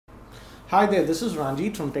Hi there, this is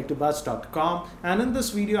Ranjit from techtobuzz.com, and in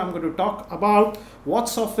this video I'm going to talk about what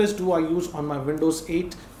softwares do I use on my Windows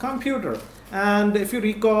 8 computer. And if you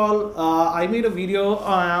recall, I made a video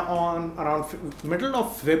on around middle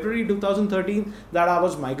of February 2013 that I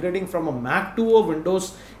was migrating from a Mac to a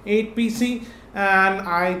Windows 8 PC, and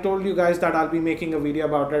I told you guys that I'll be making a video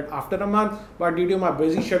about it after a month, but due to my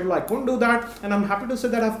busy schedule I couldn't do that, and I'm happy to say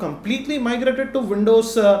that I've completely migrated to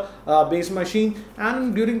Windows based machine,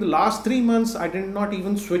 and during the last 3 months I did not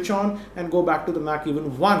even switch on and go back to the Mac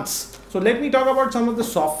even once. So let me talk about some of the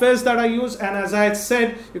softwares that I use, and as I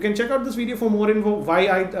said, you can check out this video for more info why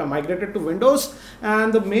I migrated to Windows.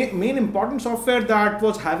 And the main important software that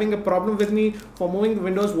was having a problem with me for moving to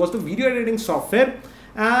Windows was the video editing software.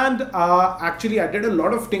 And actually I did a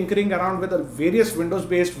lot of tinkering around with the various Windows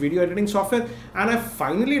based video editing software, and I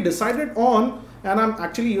finally decided on, and I'm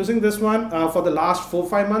actually using this one for the last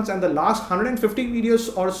 4-5 months, and the last 150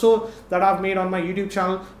 videos or so that I've made on my YouTube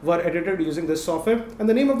channel were edited using this software. And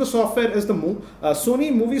the name of the software is the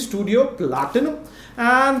Sony Movie Studio Platinum,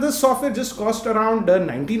 and this software just cost around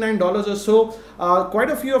 $99 or so. Quite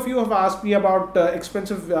a few of you have asked me about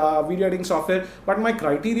expensive video editing software, but my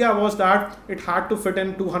criteria was that it had to fit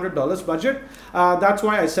in $200 budget. That's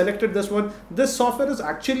why I selected this one. This software is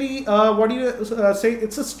actually what do you say,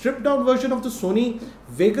 it's a stripped down version of the Sony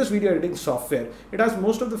Vegas video editing software. It has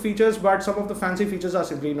most of the features, but some of the fancy features are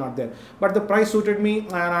simply not there. But the price suited me,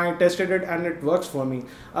 and I tested it and it works for me.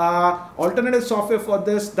 Alternative software for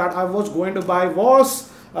this that I was going to buy was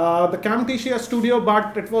the Camtasia Studio,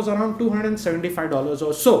 but it was around $275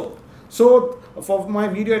 or so. So for my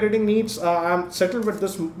video editing needs, I'm settled with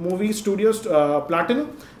this Movie Studios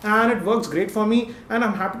Platinum, and it works great for me. And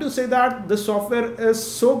I'm happy to say that this software is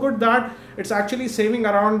so good that it's actually saving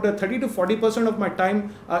around 30 to 40% of my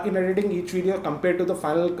time in editing each video compared to the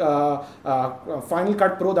Final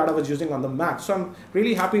Cut Pro that I was using on the Mac. So I'm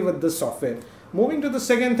really happy with this software. Moving to the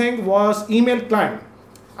second thing was email client.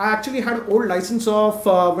 I actually had an old license of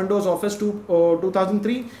Windows Office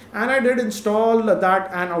 2003, and I did install that,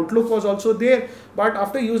 and Outlook was also there. But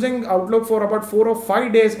after using Outlook for about 4 or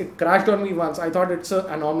 5 days, it crashed on me once. I thought it's an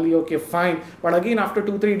anomaly, okay, fine. But again, after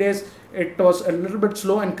 2-3 days, it was a little bit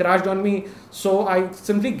slow and crashed on me. So I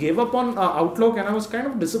simply gave up on Outlook, and I was kind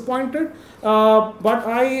of disappointed. But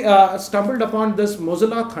I stumbled upon this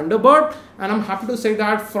Mozilla Thunderbird, and I'm happy to say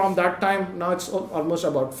that from that time, now it's almost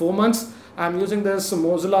about 4 months, I'm using this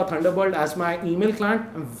Mozilla Thunderbird as my email client.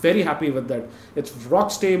 I'm very happy with that. It's rock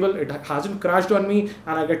stable, it hasn't crashed on me,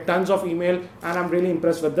 and I get tons of email, and I'm really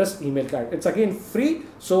impressed with this email client. It's again free,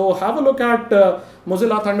 so have a look at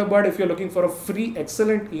Mozilla Thunderbird if you're looking for a free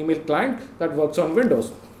excellent email client that works on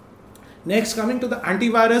Windows. Next, coming to the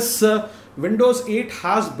antivirus, Windows 8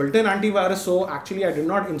 has built-in antivirus, so actually I did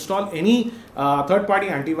not install any third-party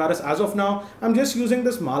antivirus as of now. I'm just using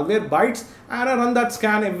this Malwarebytes, and I run that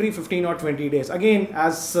scan every 15 or 20 days. Again,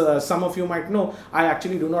 as some of you might know, I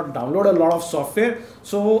actually do not download a lot of software,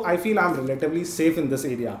 so I feel I'm relatively safe in this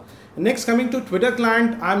area. Next, coming to Twitter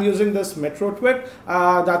client, I'm using this MetroTwit.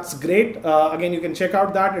 That's great. Again, you can check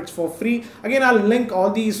out that, it's for free. Again, I'll link all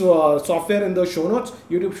these software in the show notes,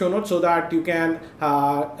 YouTube show notes, so that you can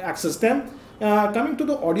access them. Coming to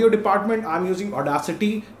the audio department, I'm using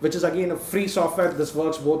Audacity, which is again a free software. This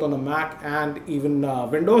works both on the Mac and even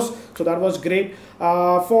Windows, so that was great.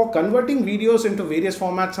 For converting videos into various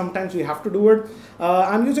formats, sometimes we have to do it.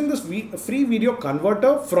 I'm using this free video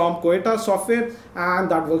converter from Koeta software,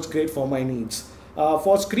 and that works great for my needs.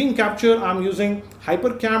 For screen capture, I'm using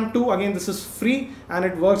HyperCam 2. Again, this is free and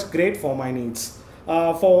it works great for my needs.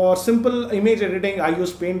 For simple image editing, I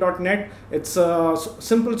use paint.net. It's a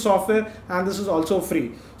simple software, and this is also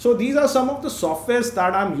free. So these are some of the softwares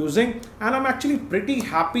that I'm using, and I'm actually pretty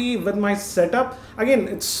happy with my setup. Again,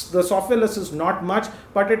 the software list is not much,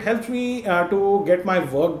 but it helps me to get my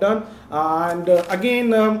work done. And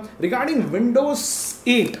again, regarding Windows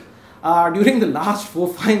 8, during the last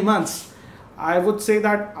 4-5 months, I would say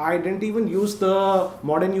that I didn't even use the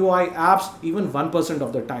modern UI apps even 1%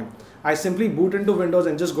 of the time. I simply boot into Windows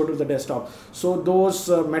and just go to the desktop. So those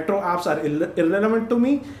Metro apps are irrelevant to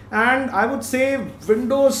me, and I would say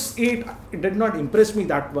Windows 8 did not impress me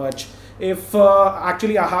that much. If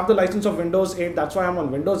actually I have the license of Windows 8, that's why I'm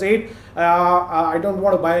on Windows 8. I don't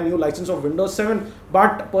want to buy a new license of Windows 7,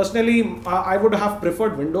 but personally I would have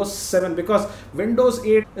preferred Windows 7, because Windows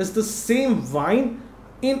 8 is the same wine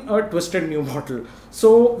in a twisted new bottle.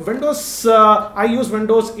 So Windows, I use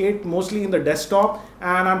Windows 8 mostly in the desktop,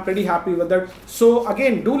 and I'm pretty happy with that. So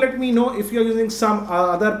again, do let me know if you're using some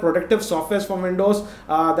other productive softwares from Windows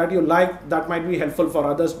that you like, that might be helpful for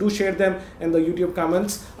others. Do share them in the YouTube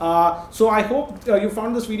comments. So I hope you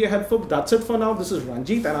found this video helpful. That's it for now. This is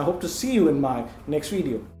Ranjit, and I hope to see you in my next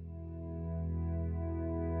video.